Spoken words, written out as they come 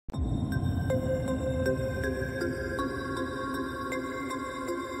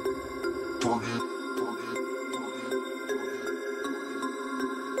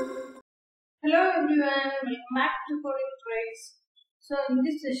Mac recording traits. So in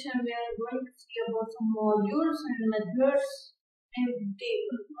this session we are going to see about some modules and methods and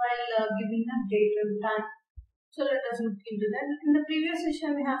while giving a date and time. So let us look into that. In the previous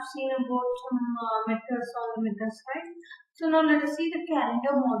session we have seen about some methods on the method side. So now let us see the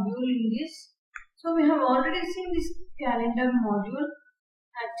calendar module in this. So we have already seen this calendar module.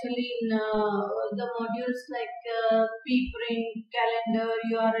 Actually, in the modules like pprint, calendar,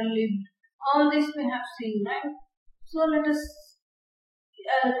 urllib, all this we have seen, right? So let us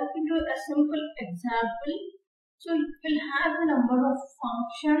look into a simple example. So it will have a number of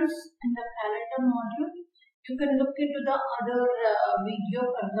functions in the calendar module. You can look into the other video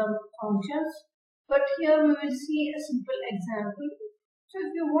for the functions, but here we will see a simple example. So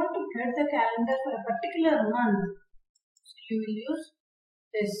if you want to get the calendar for a particular month, so you will use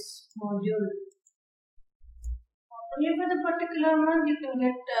this module. Only for the particular month you can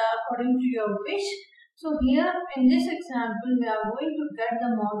get according to your wish. So here in this example we are going to get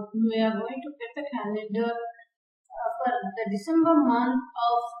the calendar for the December month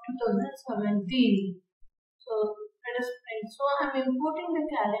of 2017. So let us print. So I am importing the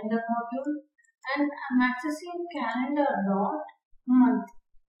calendar module and I am accessing calendar dot month.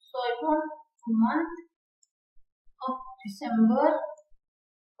 So I want month of December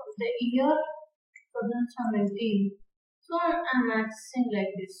of the year 2017. So I am accessing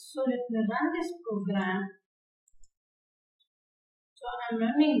like this. So let me run this program. So I am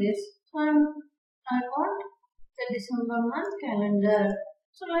running this. So I want the December month calendar.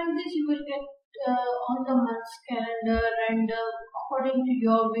 So like this you will get all the months calendar and according to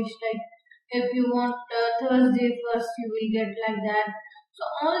your wish, like if you want Thursday first you will get like that. So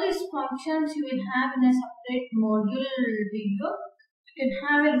all these functions you will have in a separate module video. You can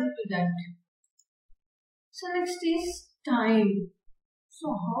have a look to that. So next is time. So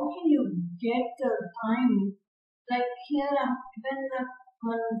how can you get the time? Like here I have given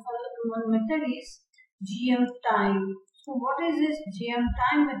one method is gmtime. So what is this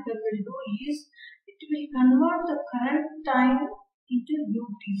gmtime method will do is it will convert the current time into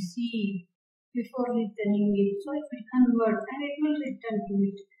UTC before returning it. So it will convert and it will return to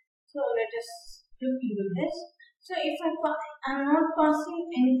it. So let us look into this. So if I am not passing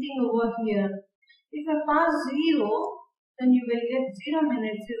anything over here. If I pass 0, then you will get 0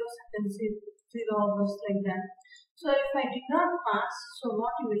 minutes, 0 seconds, 0 hours like that. So if I did not pass, so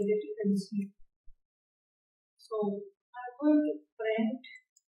what you will get, you can see. So I'm going to print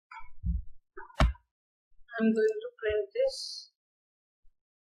this.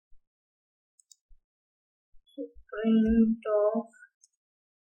 So print of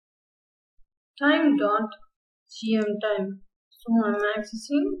time dot gmtime. So I'm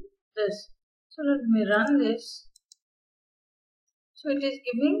accessing this. So let me run this. So it is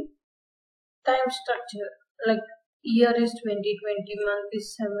giving time structure like year is 2020, month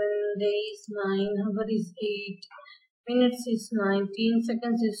is 7, days 9, hour is 8, minutes is 19,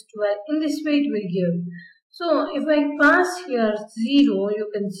 seconds is 12. In this way it will give. So if I pass here 0, you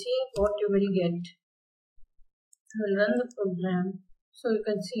can see what you will get. I will run the program. So you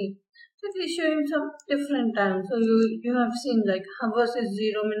can see. So it is showing some different times. So you have seen like hours is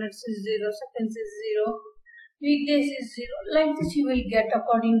 0, minutes is 0, seconds is 0, weekdays is 0. Like this you will get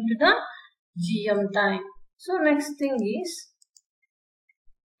according to the GM time. So next thing is,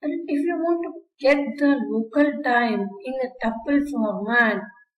 if you want to get the local time in a tuple format,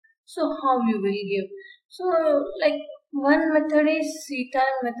 so how you will give? So like one method is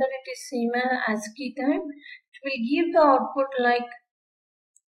ctime method, it is same as keytime. It will give the output like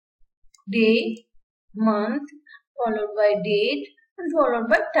day, month, followed by date and followed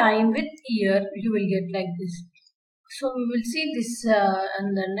by time with year. You will get like this. So we will see this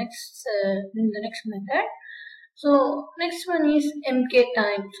in the next method. So next one is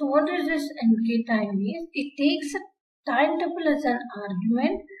mktime. So what is this mktime is? It takes a time tuple as an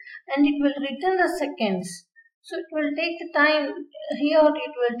argument and it will return the seconds. So it will take the time here.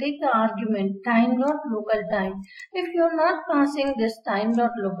 It will take the argument time dot local time. If you are not passing this time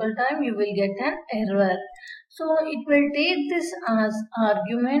dot local time, you will get an error. So it will take this as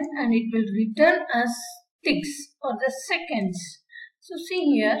argument and it will return as ticks or the seconds. So see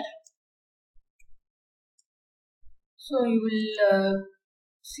here. So you will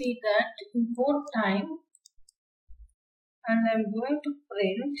see that import time and I am going to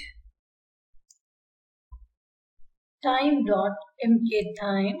print time dot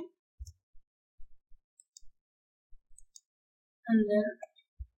mktime and then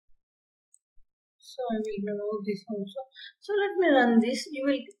so I will remove this also. So let me run this. You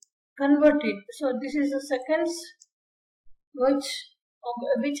will convert it. So this is the seconds which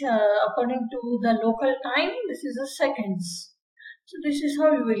which according to the local time, this is the seconds. So this is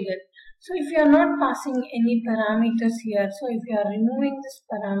how you will get. So if you are not passing any parameters here, so if you are removing this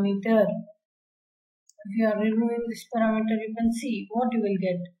parameter, you can see what you will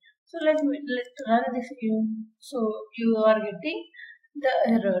get. So let's run this in. So you are getting the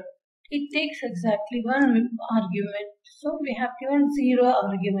error. It takes exactly one argument. So we have given 0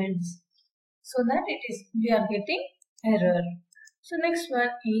 arguments. So that we are getting error. So next one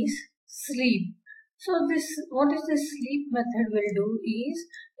is sleep. So what is this sleep method will do is,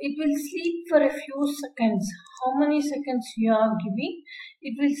 it will sleep for a few seconds. How many seconds you are giving,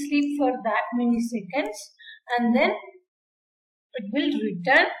 it will sleep for that many seconds, and then it will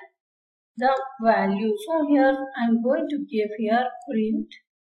return the value. So here I am going to give here print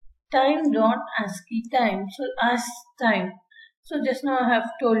time dot ASCII time. So as time. So just now I have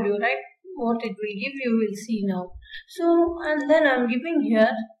told you, right, what it will give, you will see now. So and then I am giving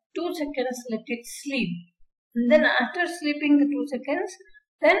here 2 seconds, let it sleep. And then after sleeping the 2 seconds,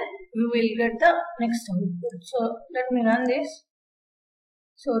 then we will get the next output. So let me run this.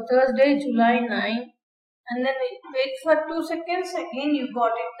 So Thursday, July 9, and then wait for 2 seconds, again you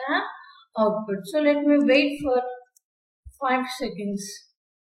got it the output. So let me wait for 5 seconds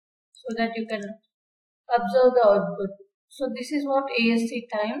so that you can observe the output. So this is what AST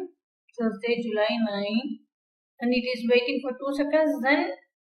time, Thursday, July 9, and it is waiting for 2 seconds, then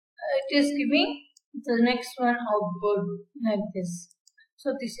it is giving the next one output like this.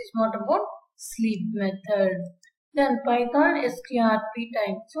 So this is what about sleep method. Then Python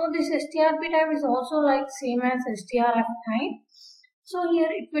strptime. So this strptime is also like same as strftime. So here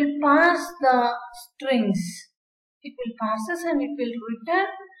it will pass the strings. It will pass and it will return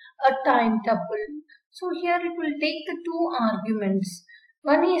a time tuple. So here it will take the 2 arguments.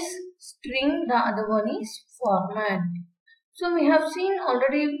 One is string, the other one is format. So we have seen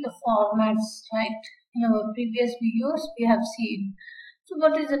already the formats, right? In our previous videos we have seen. So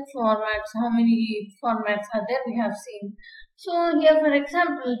what is the formats? How many formats are there? We have seen. So here for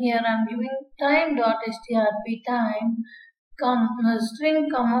example, here I am giving time.strptime string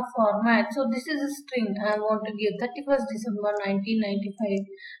comma format. So this is a string. I want to give 31st December 1995.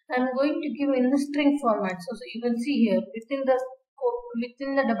 I am going to give in the string format. So you can see here within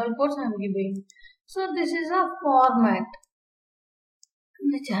the double quotes I am giving. So this is a format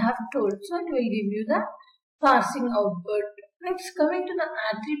which I have told. So it will give you the parsing output. Next, coming to the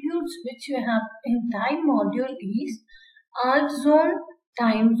attributes which you have in time module is altzone,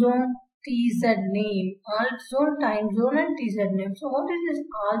 timezone, tzname. Altzone, timezone and tzname. So what is this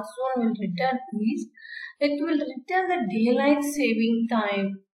altzone will return is, it will return the daylight saving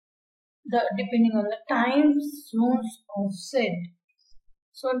time, depending on the time zones offset.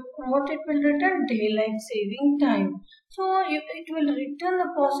 So what it will return? Daylight saving time. So it will return the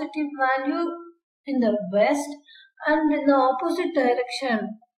positive value in the west, and in the opposite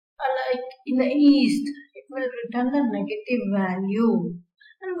direction, like in the east, it will return the negative value,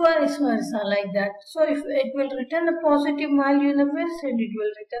 and vice versa like that. So if it will return the positive value in the west, and it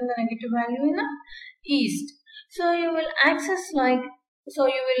will return the negative value in the east. So you will access you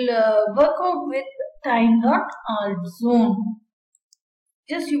will work out with time.altzone.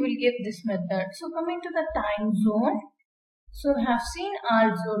 Just you will give this method. So coming to the time zone, so we have seen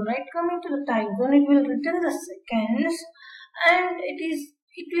altzone, right? Coming to the time zone, it will return the seconds, and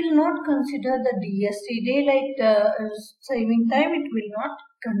it will not consider the DST, daylight saving time. It will not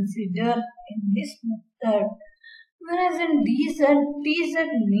consider in this method. Whereas in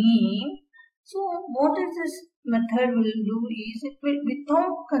tzname, so what is this method will do is, it will,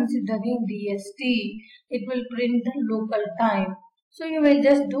 without considering DST, it will print the local time. So you will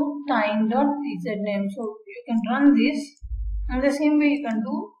just do time.tzname. So you can run this, and the same way you can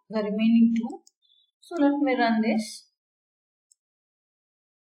do the remaining 2. So let me run this.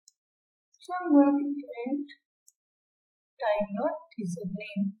 So I'm going to print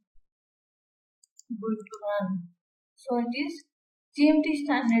time.tzname. I'm going to run. So it is GMT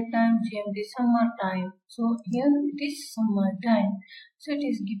standard time, GMT summer time. So here it is summer time. So it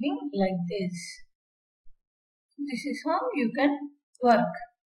is giving like this. This is how you can work.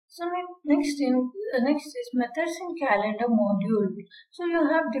 So next is methods in calendar module. So you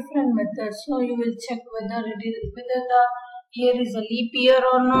have different methods. So you will check whether the year is a leap year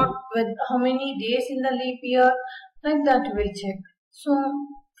or not, with how many days in the leap year, like that you will check. So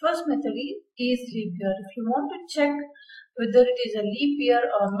first method is leap year. If you want to check whether it is a leap year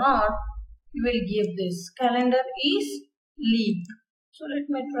or not, you will give this calendar is leap. So let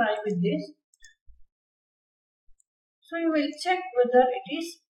me try with this. So you will check whether it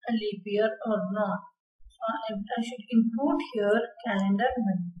is a leap year or not. I should import here calendar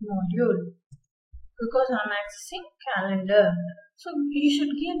module because I'm accessing calendar. So you should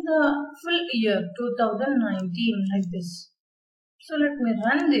give the full year 2019 like this. So let me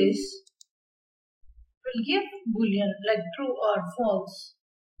run this. Will give boolean like true or false.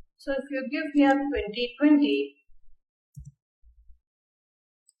 So if you give here 2020,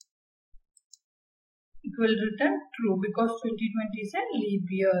 it will return true because 2020 is a leap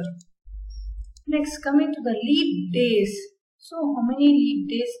year. Next, coming to the leap days. So how many leap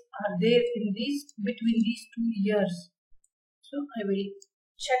days are there in between these 2 years? So I will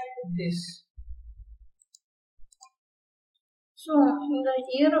check this. So in the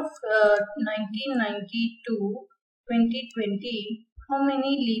year of 1992, 2020, how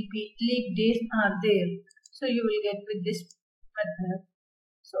many leap days are there? So you will get with this method.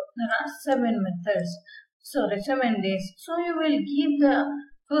 So there are 7 methods. Sorry, 7 days. So you will give the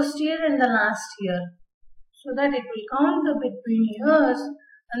first year and the last year, so that it will count the between years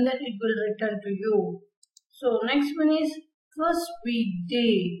and then it will return to you. So next one is first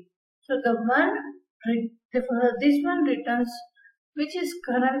weekday. So this one returns which is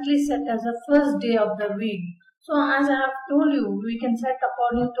currently set as the first day of the week. So as I have told you, we can set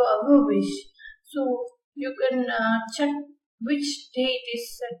according to our wish. So you can check which day it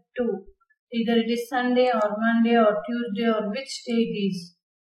is set to. Either it is Sunday or Monday or Tuesday or which day it is.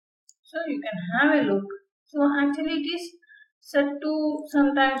 So you can have a look. So actually it is set to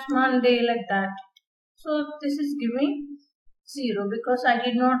sometimes Monday like that. So this is giving 0 because I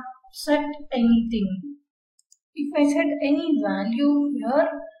did not set anything. If I set any value here,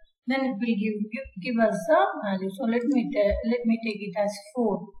 then it will give us the value. So let me take it as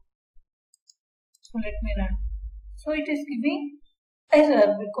 4. So let me run. So it is giving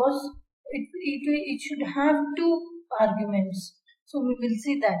error because it should have 2 arguments. So we will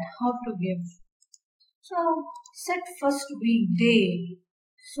see that how to give. So set first weekday.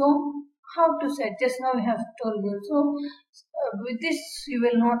 So how to set? Just now we have told you. So with this you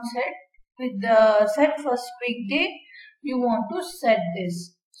will not set. With the set first weekday, you want to set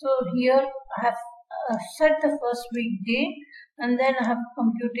this. So here I have set the first weekday and then I have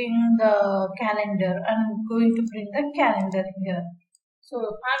computing the calendar. I'm going to bring the calendar here. So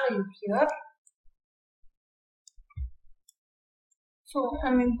have a look here. So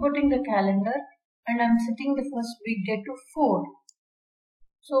I'm importing the calendar and I'm setting the first weekday to 4.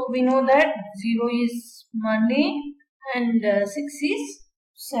 So we know that 0 is Monday and 6 is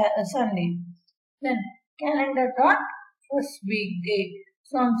Sunday. Then calendar dot first weekday.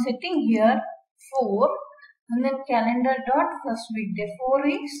 So I'm setting here 4 and then calendar dot first weekday. 4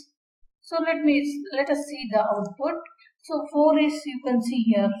 is, so let us see the output. So 4 is, you can see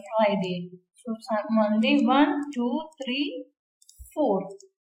here, Friday. So Monday 1, 2, 3, 4.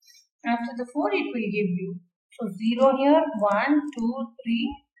 After the 4 it will give you. So 0 here, 1, 2,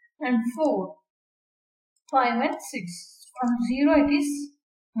 3 and 4. 5 and 6. From 0 it is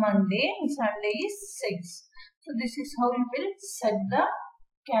Monday and Sunday is 6. So this is how you will set the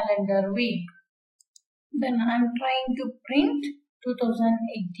calendar week. Then I am trying to print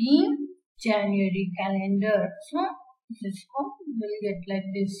 2018 January calendar. So this is how you will get like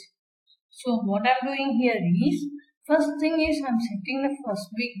this. So what I am doing here is, first thing is I am setting the first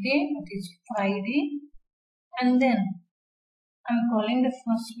weekday, that is Friday, and then I am calling the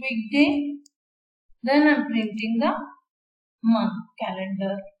first weekday. Then I am printing the month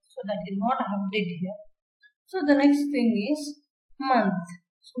calendar. So that is what I have did here. So the next thing is month.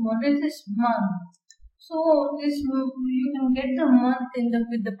 So what is this month? So this you can get the month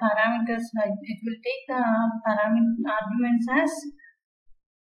with the parameters, like it will take the arguments as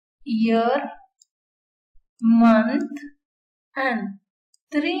year, month, and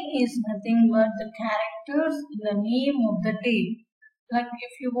 3 is nothing but the characters in the name of the day. Like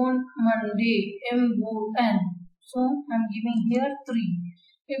if you want Monday, M-O-N. So I'm giving here 3.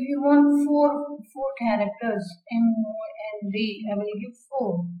 If you want four characters, M-O-N-D, I will give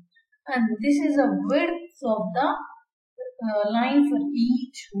 4. And this is a width of the line for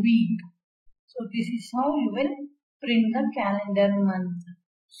each week. So this is how you will print the calendar month.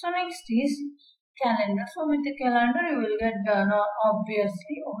 So next is calendar. So with the calendar you will get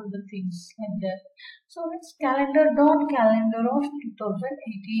obviously all the things like that. So it's calendar of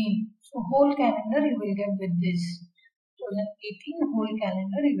 2018. So whole calendar you will get with this. 2018 whole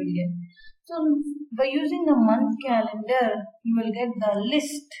calendar you will get. So by using the month calendar you will get the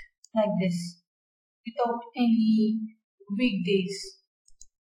list like this without any weekdays.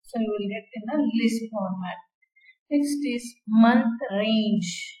 So you will get in a list format. Next is month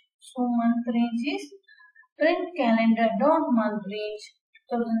range. So month range is print calendar dot month range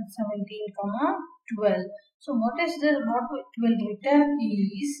 2017, 12. So what is this? What it will return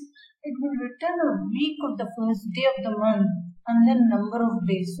is, it will return a week of the first day of the month and then number of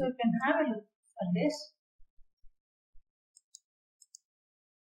days. So you can have a look at this.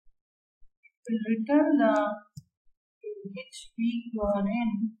 It will return the which week you are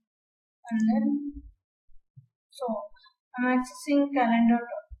in, and then so I'm accessing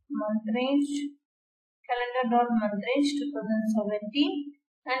calendar.monthrange 2017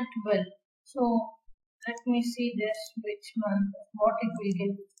 and 12. So let me see this which month, what it will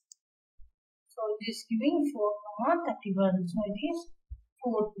give. So it is giving 4,31. So it is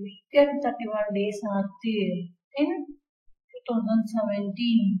 4th week and 31 days are there in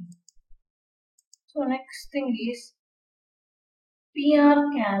 2017. So next thing is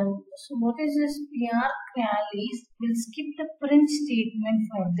prcal. So what is this prcal is? We'll skip the print statement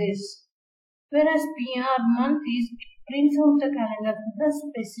for this. Whereas PR month is, it prints out the calendar for the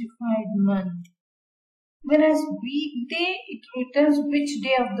specified month. Whereas weekday, it returns which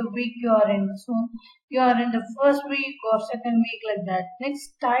day of the week you are in. So you are in the first week or second week, like that.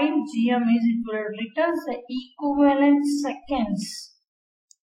 Next, timegm is, it will return the equivalent seconds.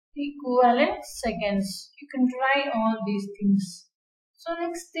 Equivalent seconds. You can try all these things. So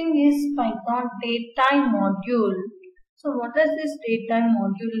next thing is Python datetime module. So what does this datetime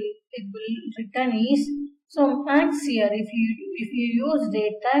module it will return is, so MAXYEAR, if you use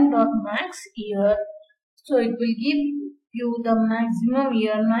datetime.MAXYEAR, so it will give you the maximum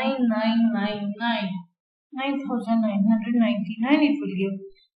year 9,999 it will give,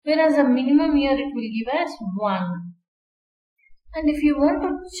 whereas the minimum year it will give as 1. And if you want to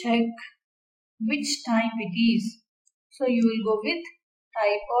check which type it is, so you will go with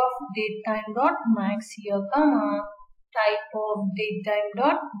type of datetime.MAXYEAR, type of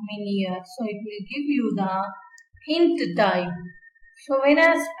datetime.MINYEAR. So it will give you the int type. So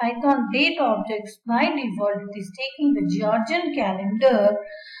whereas Python date objects by default it is taking the Georgian calendar,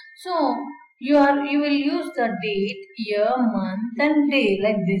 so you will use the date, year, month and day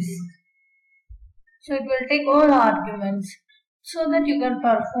like this. So it will take all arguments so that you can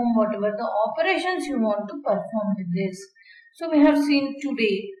perform whatever the operations you want to perform with this. So we have seen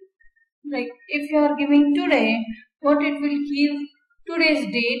today. Like if you are giving today, what it will give, today's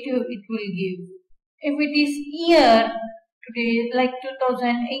date it will give. If it is year, today like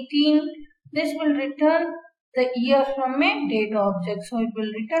 2018, this will return the year from a date object. So it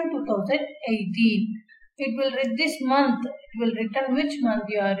will return 2018. It will read this month, it will return which month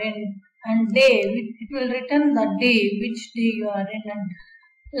you are in, and day, it will return the day, which day you are in, and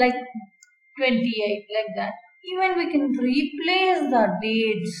like 28, like that. Even we can replace the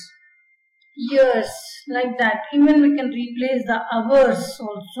dates, years, like that. Even we can replace the hours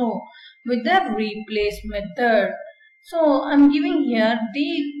also with the replace method. So I'm giving here d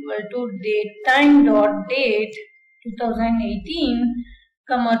equal to datetime.date 2018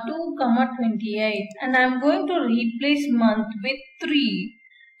 comma 2 comma 28, and I'm going to replace month with 3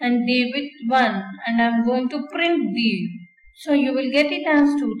 and day with 1, and I'm going to print the. So you will get it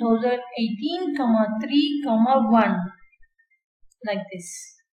as 2018 comma 3 comma 1, like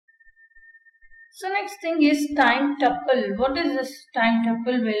this. So next thing is time tuple. What is this time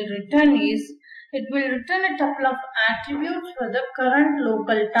tuple will return is, it will return a tuple of attributes for the current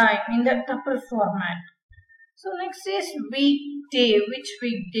local time in the tuple format. So next is weekday, which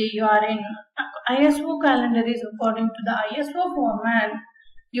weekday you are in. ISO calendar is according to the ISO format.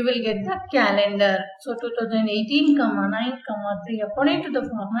 You will get the calendar. So 2018, 9, 3. According to the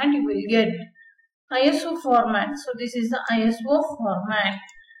format, you will get ISO format. So this is the ISO format.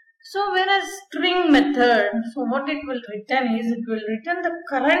 So whereas string method, so what it will return is, it will return the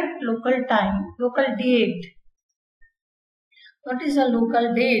current local time, local date. What is a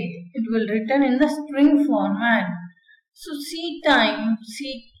local date? It will return in the string format. So ctime,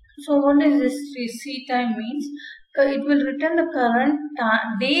 so what is this ctime means? It will return the current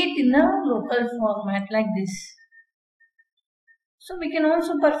date in the local format like this. So we can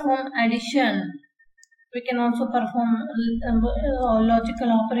also perform addition. We can also perform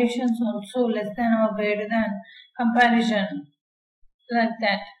logical operations also, less than or greater than, comparison, like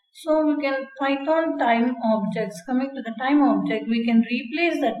that. So we can Python time objects. Coming to the time object, we can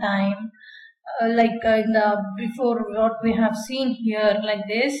replace the time in the before what we have seen here, like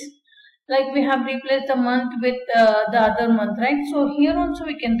this. Like we have replaced the month with the other month, right? So here also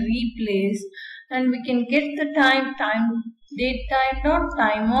we can replace, and we can get the time date time dot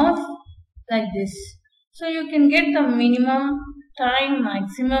time of, like this. So you can get the minimum time,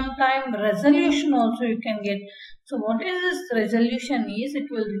 maximum time, resolution also you can get. So what is this resolution is, it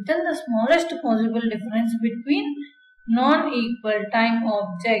will return the smallest possible difference between non-equal time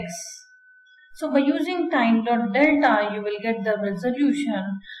objects. So by using time.delta, you will get the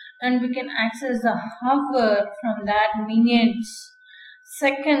resolution, and we can access the hour from that, minutes,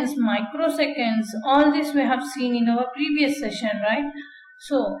 seconds, microseconds. All this we have seen in our previous session, right?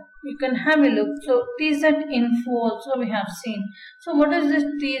 So you can have a look. So tz info also we have seen. So what is this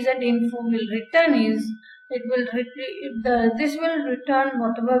tz info will return is, it will this will return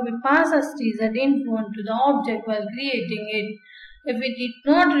whatever we pass as tz info into the object while creating it. If it did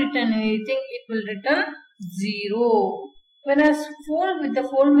not return anything, it will return 0. Whereas with the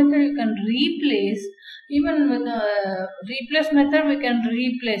fold method you can replace, even with the replace method we can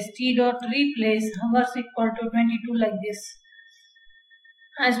replace t.replace hours equal to 22 like this,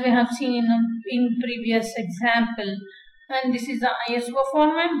 as we have seen in previous example. And this is the ISO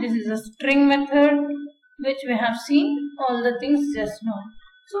format, this is a string method which we have seen all the things just now.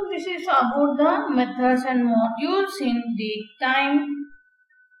 So this is about the methods and modules in the datetime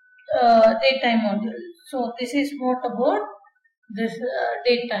module. So this is what about this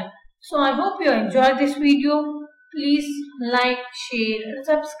datetime. So I hope you enjoyed this video. Please like, share, and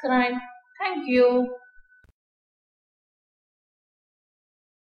subscribe. Thank you.